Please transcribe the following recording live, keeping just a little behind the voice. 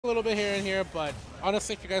a little bit here and here, but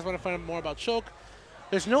honestly, if you guys want to find out more about Shulk,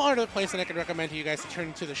 there's no other place that I could recommend to you guys to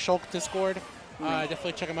turn to the Shulk Discord.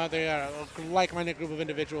 Definitely check them out. They are a like-minded group of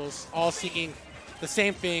individuals, all seeking the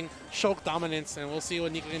same thing, Shulk dominance, and we'll see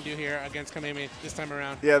what Nicko can do here against Kameme this time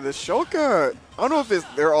around. Yeah, the Shulk, I don't know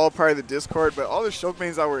if they're all part of the Discord, but all the Shulk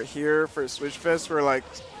mains that were here for Switch Fest were like,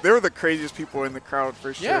 they were the craziest people in the crowd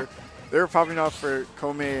for sure. Yeah. They were popping off for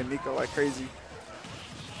Kameme and Nicko like crazy.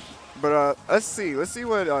 But let's see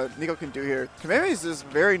what Nicko can do here. Kameme is just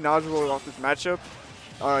very knowledgeable off this matchup.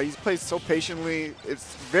 He's played so patiently.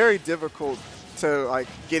 It's very difficult to like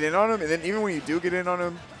get in on him, and then even when you do get in on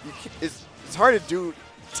him, it's hard to do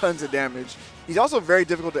tons of damage. He's also very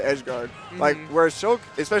difficult to edge guard. Like whereas Shulk,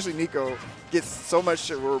 especially Nicko, gets so much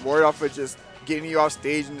reward off of just getting you off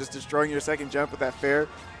stage and just destroying your second jump with that fair.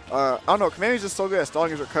 I don't know. Kameme's just so good at stalling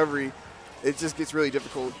his recovery. It just gets really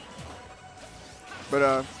difficult.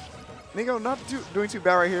 But Nicko not doing too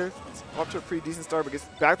bad right here. It's off to a pretty decent start, but gets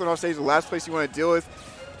back thrown off stage, the last place you want to deal with.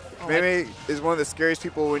 Kameme is one of the scariest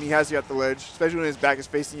people when he has you at the ledge, especially when his back is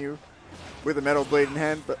facing you with a metal blade in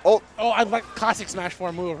hand. But I like classic Smash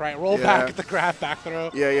 4 move, right? Roll back at the grab, back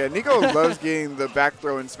throw. Yeah. Nicko loves getting the back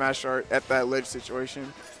throw and smash art at that ledge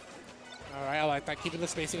situation. All right, I like that. Keeping the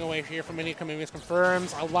spacing away here from any Kameme's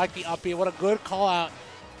confirms. I like the up B. What a good call out.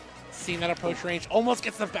 Seeing that approach range. Almost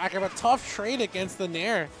gets the back of a tough trade against the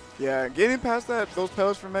Nair. Yeah, getting past those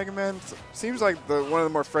pellets from Mega Man seems like one of the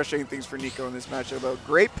more frustrating things for Nicko in this matchup. A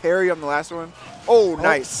great parry on the last one. Oh,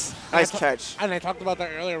 nice. Nice catch. And I talked about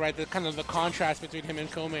that earlier, right? The kind of the contrast between him and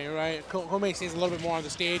Kameme, right? Kameme stays a little bit more on the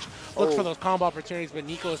stage, looks for those combo opportunities, but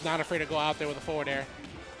Nicko is not afraid to go out there with a forward air.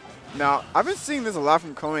 Now, I've been seeing this a lot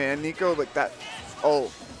from Kameme and Nicko, like that. Oh,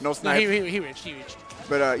 no snipe. No, he reached.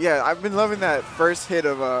 But yeah, I've been loving that first hit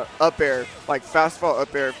of up air, like fast fall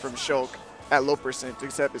up air from Shulk at low percent to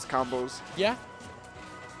accept his combos. Yeah.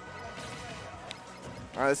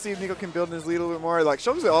 All right, let's see if Nicko can build his lead a little bit more. Like,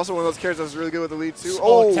 Shulk's also one of those characters that's really good with the lead, too.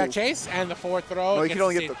 Oh, tech chase and the forward throw. No, he can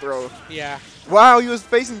only get the throw. Yeah. Wow, he was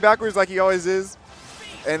facing backwards like he always is.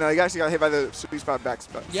 And he actually got hit by the sweet spot back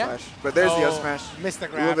slash. But there's the up smash. Missed the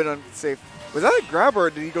grab. A little bit unsafe. Was that a grab or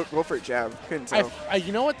did he go for a jab? Couldn't tell.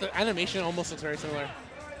 You know what? The animation almost looks very similar.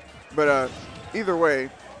 But either way,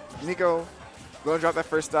 Nicko going to drop that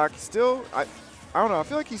first stock. Still, I don't know. I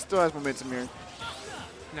feel like he still has momentum here.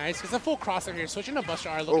 Nice. It's a full crossover here. Switching to Buster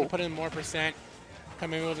R, looking to put in more percent.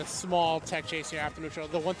 Coming in with a small tech chase here after neutral.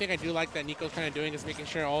 The one thing I do like that Nicko's kind of doing is making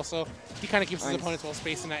sure also he kind of keeps his opponents well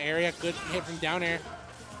spaced in that area. Good hit from down air.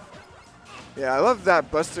 Yeah, I love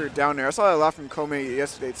that Buster down there. I saw that a lot from Kameme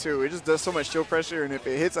yesterday, too. It just does so much shield pressure, and if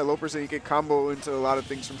it hits at low percent, you can combo into a lot of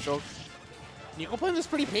things from Shulk. Nicko playing this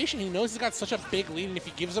pretty patient. He knows he's got such a big lead, and if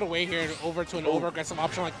he gives it away here and over to an over-aggressive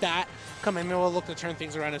option like that, Kameme will look to turn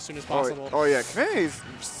things around as soon as possible. Oh yeah, Kameme is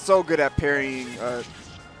so good at parrying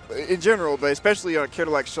in general, but especially on a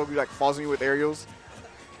character like Shulk, who like falls in you with aerials.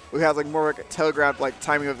 Who has like more like a telegraphed like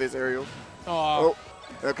timing of his aerial.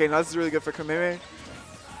 Okay, now this is really good for Kameme.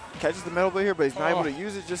 Catches the metal blade here, but he's not able to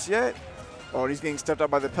use it just yet. Oh, and he's getting stepped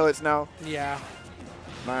out by the pellets now. Yeah.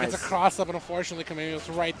 Nice. It's a cross-up, and unfortunately, Kameme was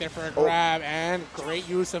right there for a grab, and great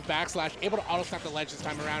use of backslash. Able to auto-snap the ledge this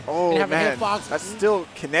time around. Oh, and have man. A hitbox. That's still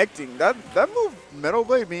connecting. That move, Metal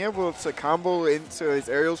Blade, being able to combo into his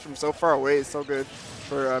aerials from so far away is so good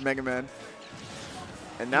for Mega Man.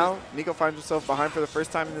 And now, Nicko finds himself behind for the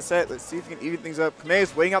first time in the set. Let's see if he can even things up. Kameme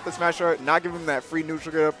is waiting out the smash art, not giving him that free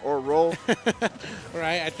neutral get up or roll.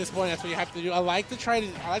 Right, at this point, that's what you have to do. I like the fact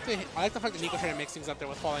that Nicko tried to mix things up there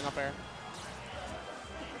with falling up air.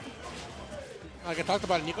 Like I talked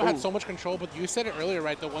about it, Nicko had so much control, but you said it earlier,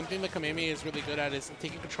 right? The one thing that Kameme is really good at is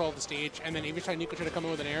taking control of the stage, and then every time Nicko tried to come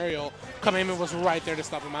in with an aerial, Kameme was right there to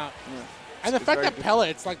stop him out. Yeah. And the fact that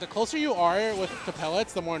pellets, like the closer you are with the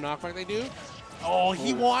pellets, the more knockback they do. Oh,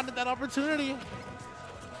 he wanted that opportunity.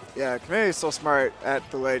 Yeah, Kameme is so smart at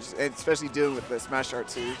the ledge, and especially dealing with the smash art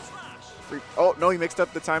too. Oh, no, he mixed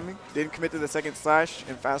up the timing. Didn't commit to the second slash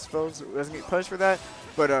and fast foes. Doesn't get punished for that.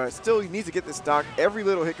 But still, he needs to get this stock. Every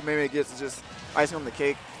little hit Kameme gets is just icing on the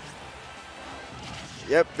cake.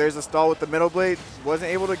 Yep, there's a stall with the metal blade. Wasn't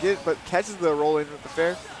able to get, but catches the roll in with the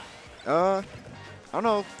fair. I don't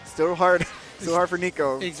know. Still hard. Still hard for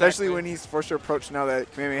Nicko, especially when he's forced to approach now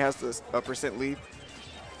that Kameme has this percent lead.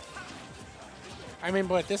 I mean,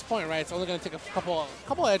 but at this point, right, it's only going to take a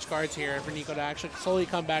couple edge guards here for Nicko to actually slowly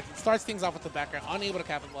come back. It starts things off with the back air, unable to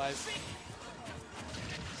capitalize.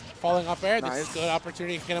 Falling up air, this is a good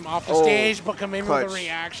opportunity to get him off the stage, but Kameme with a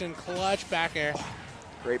reaction, clutch back air.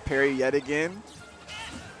 Great parry yet again.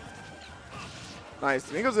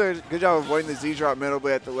 Nice. Nicko's a good job of avoiding the Z-drop metal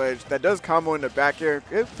blade at the ledge. That does combo into back air.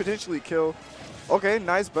 Could potentially kill. Okay,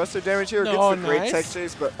 nice buster damage here. No, Gets the great nice. tech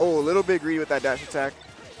chase, but a little bit greedy with that dash attack.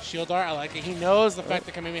 Shield dart, I like it. He knows the fact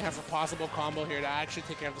that Kameme has a possible combo here to actually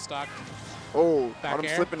take care of the stock. Oh, Back caught him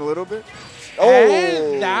air. slipping a little bit.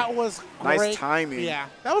 And that was great. Nice timing. Yeah,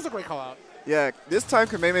 that was a great call out. Yeah, this time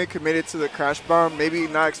Kameme committed to the crash bomb, maybe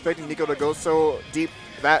not expecting Nicko to go so deep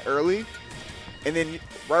that early. And then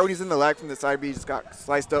right when he's in the lag from the side B, he just got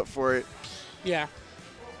sliced up for it. Yeah.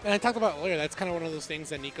 And I talked about earlier, that's kind of one of those things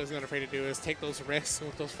that Nicko's not afraid to do is take those risks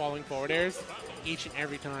with those falling forward airs each and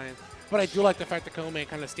every time. But I do like the fact that Kameme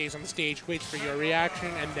kind of stays on the stage, waits for your reaction,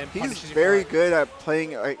 and then punishes you. He's very good at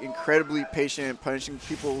playing incredibly patient and punishing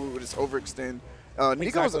people who just overextend.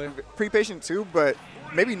 Nicko was pretty patient too, but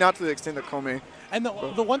maybe not to the extent of Kameme. And the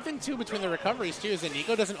one thing, too, between the recoveries, too, is that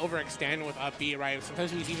Nicko doesn't overextend with up B, right?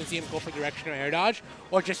 Sometimes we even see him go for directional air dodge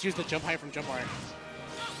or just use the jump height from jump art.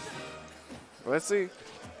 Let's see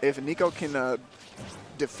if Nicko can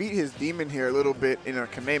defeat his demon here a little bit in a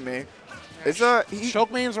Kameme.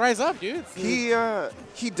 Shulk mains rise up, dude. He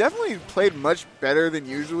definitely played much better than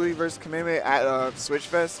usually versus Kameme at Switch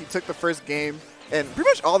Fest. He took the first game, and pretty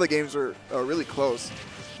much all the games were really close,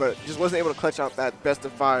 but just wasn't able to clutch out that best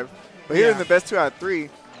of 5. But here in the best 2 out of 3,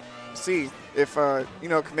 see if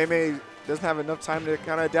Kameme doesn't have enough time to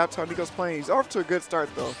kind of adapt to how Nicko's playing. He's off to a good start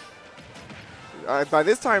though. By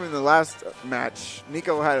this time in the last match,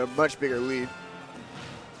 Nicko had a much bigger lead.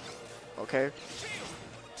 Okay.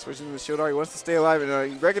 Switching to the shield art, he wants to stay alive,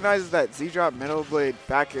 and he recognizes that Z-drop Metal Blade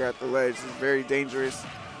back here at the ledge is very dangerous.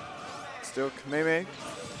 Still, Kameme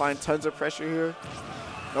applying tons of pressure here.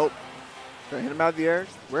 Nope. Gonna hit him out of the air.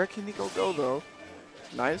 Where can Nicko go, though?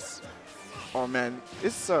 Nice. Oh, man.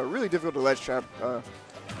 It's really difficult to ledge trap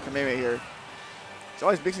Kameme here. He's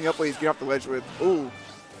always mixing up what he's getting off the ledge with. Ooh.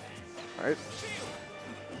 All right.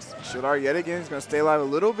 Shield art yet again. He's going to stay alive a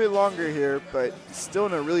little bit longer here, but still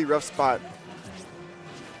in a really rough spot.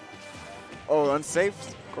 Oh, unsafe.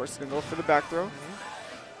 Of course, he's going to go for the back throw.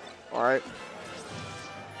 All right.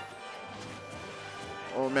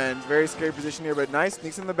 Oh, man. Very scary position here, but nice.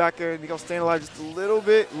 Sneaks in the back there. Nicko staying alive just a little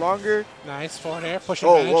bit longer. Nice forward air. Push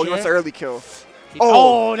whoa, he wants an early kill.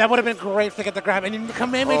 Oh, that would have been great to get the grab. And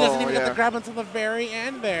Kameme doesn't even get the grab until the very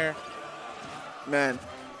end there. Man,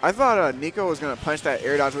 I thought Nicko was going to punch that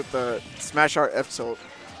air dodge with the smash art F tilt,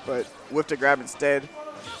 but whipped a grab instead.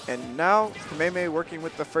 And now Kameme working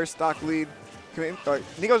with the first stock lead.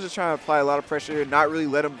 Nicko's just trying to apply a lot of pressure here, not really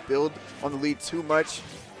let him build on the lead too much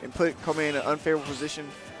and put Kameme in an unfavorable position.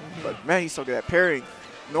 But man, he's so good at parrying.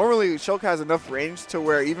 Normally, Shulk has enough range to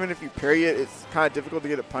where even if you parry it, it's kind of difficult to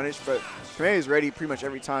get it punished, but Kameme is ready pretty much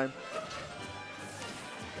every time.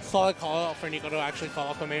 Solid call out for Nicko to actually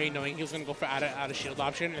follow Kameme, knowing he was going to go for out of shield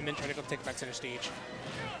option and then try to go take back center stage.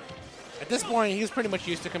 At this point, he's pretty much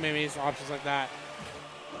used to Kameme's options like that.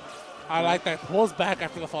 I like that. Pulls back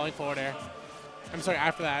after the falling forward air. I'm sorry,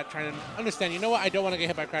 after that, trying to understand, you know what, I don't want to get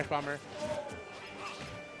hit by Crash Bomber.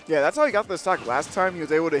 Yeah, that's how he got the stock last time. He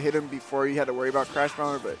was able to hit him before he had to worry about Crash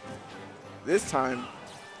Bomber, but this time,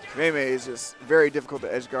 Kameme is just very difficult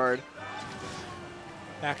to edge guard.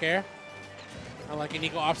 Back air. I like it.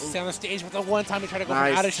 Nicko opts to stay on the stage with the one time he tried to go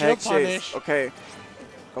nice out of shield chase. punish. Okay.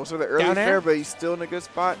 Goes for the early fair, but he's still in a good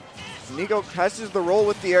spot. Nicko catches the roll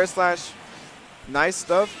with the air slash. Nice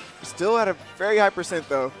stuff. Still at a very high percent,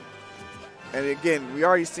 though. And again, we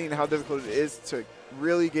already seen how difficult it is to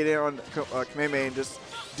really get in on Kameme and just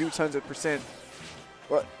do tons of percent.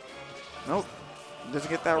 What? Nope. Doesn't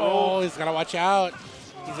get that roll. Oh, he's got to watch out.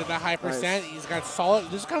 He's at that high percent. Nice. He's got solid.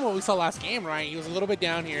 This is kind of what we saw last game, right? He was a little bit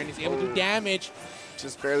down here, and he's able to do damage.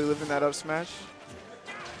 Just barely living that up smash.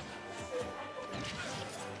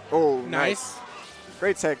 Oh, nice.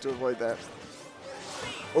 Great tech to avoid that.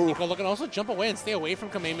 Nicko looking to also jump away and stay away from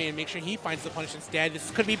Kameme and make sure he finds the punish instead.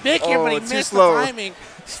 This could be big here, but he missed the timing.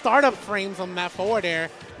 Startup frames on that forward air.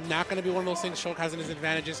 Not going to be one of those things Shulk has in his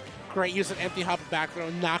advantages. Great use of empty hop back throw.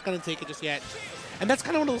 Not going to take it just yet. And that's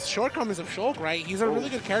kind of one of those shortcomings of Shulk, right? He's a really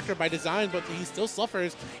good character by design, but he still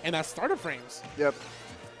suffers in that startup frames. Yep.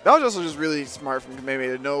 That was also just really smart from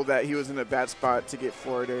Kameme to know that he was in a bad spot to get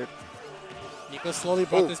forward air. Nicko slowly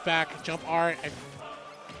brought this back. Jump art. And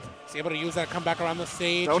he's able to use that, come back around the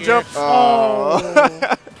stage. Don't here. jump.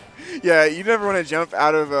 Oh. Yeah, you never want to jump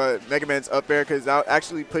out of Mega Man's up air because that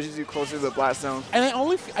actually pushes you closer to the blast zone. And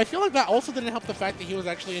I feel like that also didn't help the fact that he was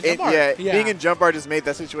actually in jump art. Yeah, being in jump art just made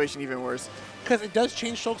that situation even worse. Because it does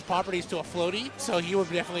change Shulk's properties to a floaty, so he would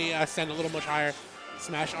definitely send a little much higher.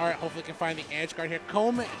 Smash art, hopefully can find the edge guard here.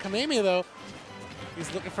 Kameme, though,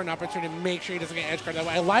 he's looking for an opportunity to make sure he doesn't get edge guard that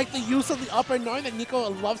way. I like the use of the up air, knowing that Nicko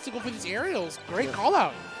loves to go for these aerials. Great call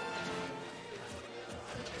out.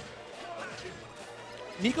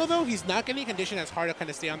 Nicko, though, he's not getting conditioned as hard to kind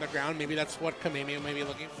of stay on the ground. Maybe that's what Kameme may be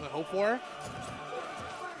looking for the hope for.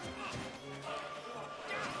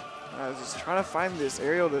 I was just trying to find this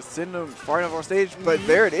aerial to send him far enough on stage, but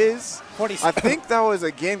there it is. 47. I think that was,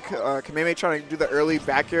 again, Kameme trying to do the early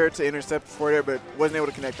back air to intercept before there, but wasn't able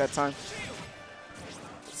to connect that time.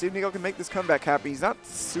 See if Nicko can make this comeback happen. He's not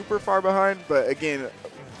super far behind, but again,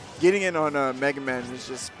 getting in on Mega Man has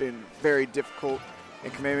just been very difficult,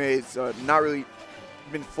 and Kameme's not really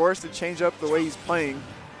been forced to change up the way he's playing.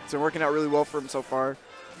 It's been working out really well for him so far.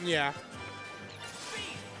 Yeah.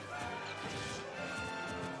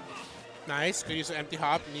 Nice. Good use of empty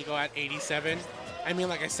hop. Nicko at 87. I mean,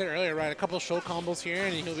 like I said earlier, right, a couple of Shulk combos here,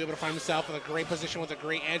 and he'll be able to find himself with a great position with a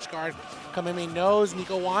great edge guard. Kameme knows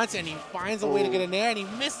Nicko wants, and he finds a way to get in there, and he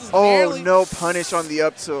misses barely. Oh, no punish on the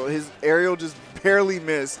up tilt. His aerial just barely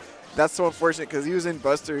missed. That's so unfortunate because he was in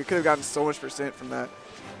Buster. He could have gotten so much % from that.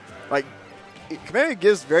 Like, Kameme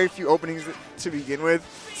gives very few openings to begin with,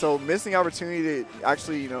 so missing opportunity to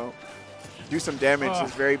actually, you know, do some damage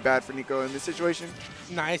is very bad for Nicko in this situation.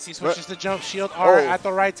 Nice. He switches to jump shield R at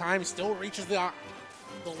the right time. Still reaches the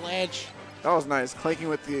ledge. That was nice. Clanking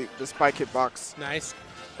with the spike hitbox. Nice.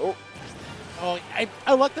 Oh. Oh,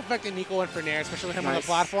 I like the fact that Nicko went for Nair, especially with him on the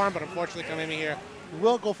platform, but unfortunately Kameme here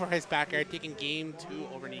will go for his back air, taking game 2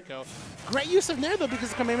 over Nicko. Great use of Nair, though,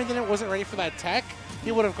 because Kameme wasn't ready for that tech.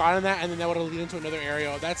 He would have gotten that, and then that would have led into another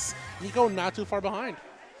aerial. That's Nicko not too far behind.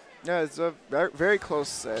 Yeah, it's a very close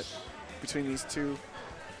set between these two.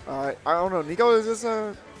 I don't know. Nicko is just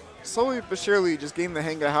slowly but surely just getting the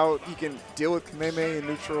hang of how he can deal with Kameme in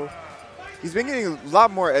neutral. He's been getting a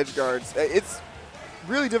lot more edge guards. It's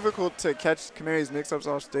really difficult to catch Kameme's mix-ups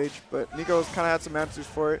off stage, but Nicko's kind of had some answers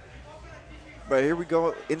for it. But here we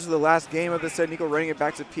go into the last game of the set. Nicko running it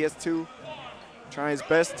back to PS2, trying his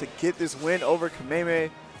best to get this win over Kameme.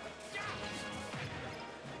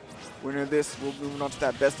 Winner of this, we'll move on to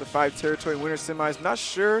that best-of-5 territory winner semis. Not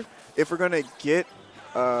sure if we're going to get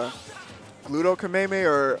Gluto Kameme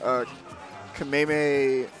or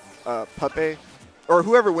Kameme Puppet, or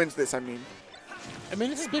whoever wins this, I mean. I mean,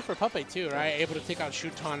 this is big for Puppet, too, right? Able to take out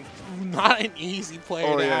Shuton. Not an easy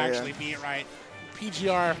player to actually beat, right?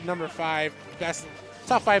 PGR number 5,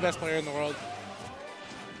 top 5 best player in the world.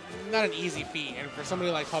 Not an easy feat. And for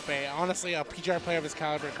somebody like Puppet, honestly, a PGR player of his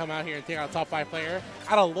caliber to come out here and take out a top 5 player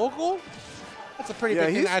at a local, that's a pretty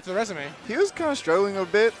big thing to add to the resume. He was kind of struggling a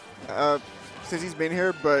bit since he's been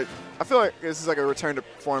here, but I feel like this is like a return to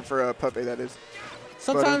form for Puppet, that is.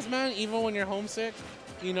 Sometimes, man, even when you're homesick,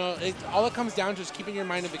 you know, all it comes down to is keeping your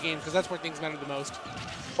mind in the game, because that's where things matter the most.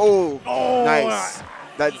 Oh, nice.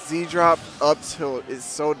 That Z-drop up tilt is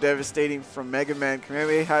so devastating from Mega Man.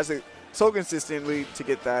 Kameme has it so consistently to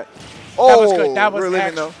get that. Oh, that was good. That was we're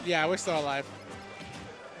living though. Yeah, we're still alive.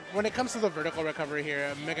 When it comes to the vertical recovery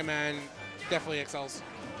here, Mega Man definitely excels.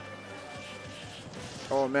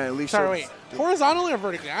 Oh man, at least. Sorry, wait. Horizontally or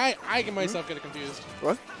vertically? I get myself getting confused.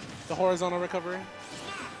 What? The horizontal recovery.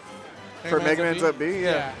 For Mega Man's up B?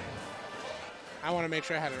 Yeah. I want to make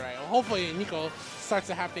sure I had it right. Well, hopefully Nicko starts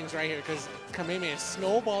to have things right here, because Kameme is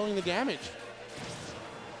snowballing the damage.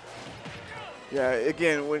 Yeah,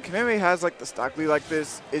 again, when Kameme has like the stock lead like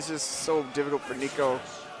this, it's just so difficult for Nicko.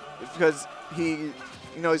 It's because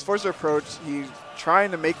he's forced to approach. He's trying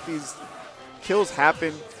to make these kills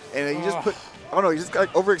happen, and he just he just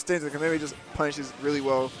like overextends, and Kameme just punishes really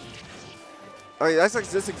well. I mean, that's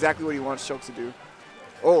exactly what he wants Shulk to do.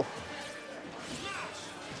 Oh.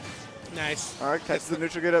 Nice. All right, catches the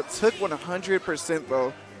neutral get up. Took 100%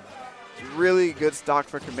 though. Really good stock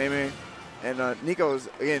for Kameme. And Nicko is,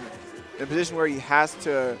 again, in a position where he has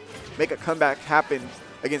to make a comeback happen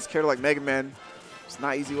against a character like Mega Man. It's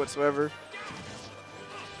not easy whatsoever.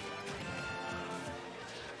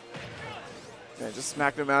 Yeah, just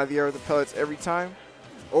smacked him out of the air with the pellets every time.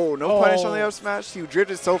 Oh, no punish on the up smash. He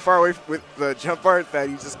drifted so far away with the jump art that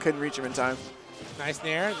he just couldn't reach him in time. Nice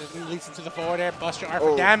Nair. This leads into the forward air. Buster R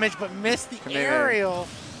for damage, but missed the aerial.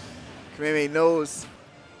 Kameme knows.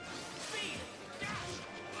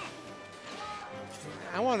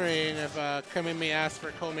 I'm wondering if Kameme asked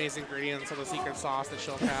for Kome's ingredients of the secret sauce that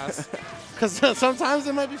Shulk has. Because sometimes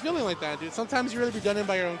it might be feeling like that, dude. Sometimes you really be done in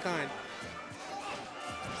by your own kind.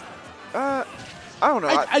 I don't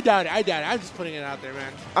know. I doubt it. I'm just putting it out there,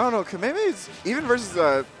 man. I don't know. Kameme's, even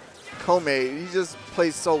versus Kameme, he just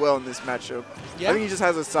plays so well in this matchup. Yeah. I think he just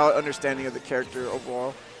has a solid understanding of the character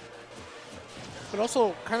overall. But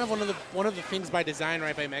also, kind of one of the things by design,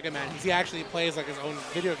 right, by Mega Man, is he actually plays like his own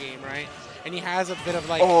video game, right? And he has a bit of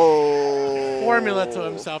like formula to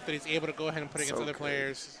himself that he's able to go ahead and put against other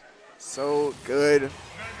players. So good.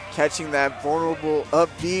 Catching that vulnerable up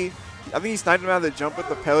B. I think he sniped him out of the jump with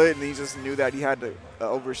the pellet, and he just knew that he had to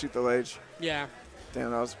overshoot the ledge. Yeah.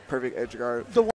 Damn, that was perfect edge guard.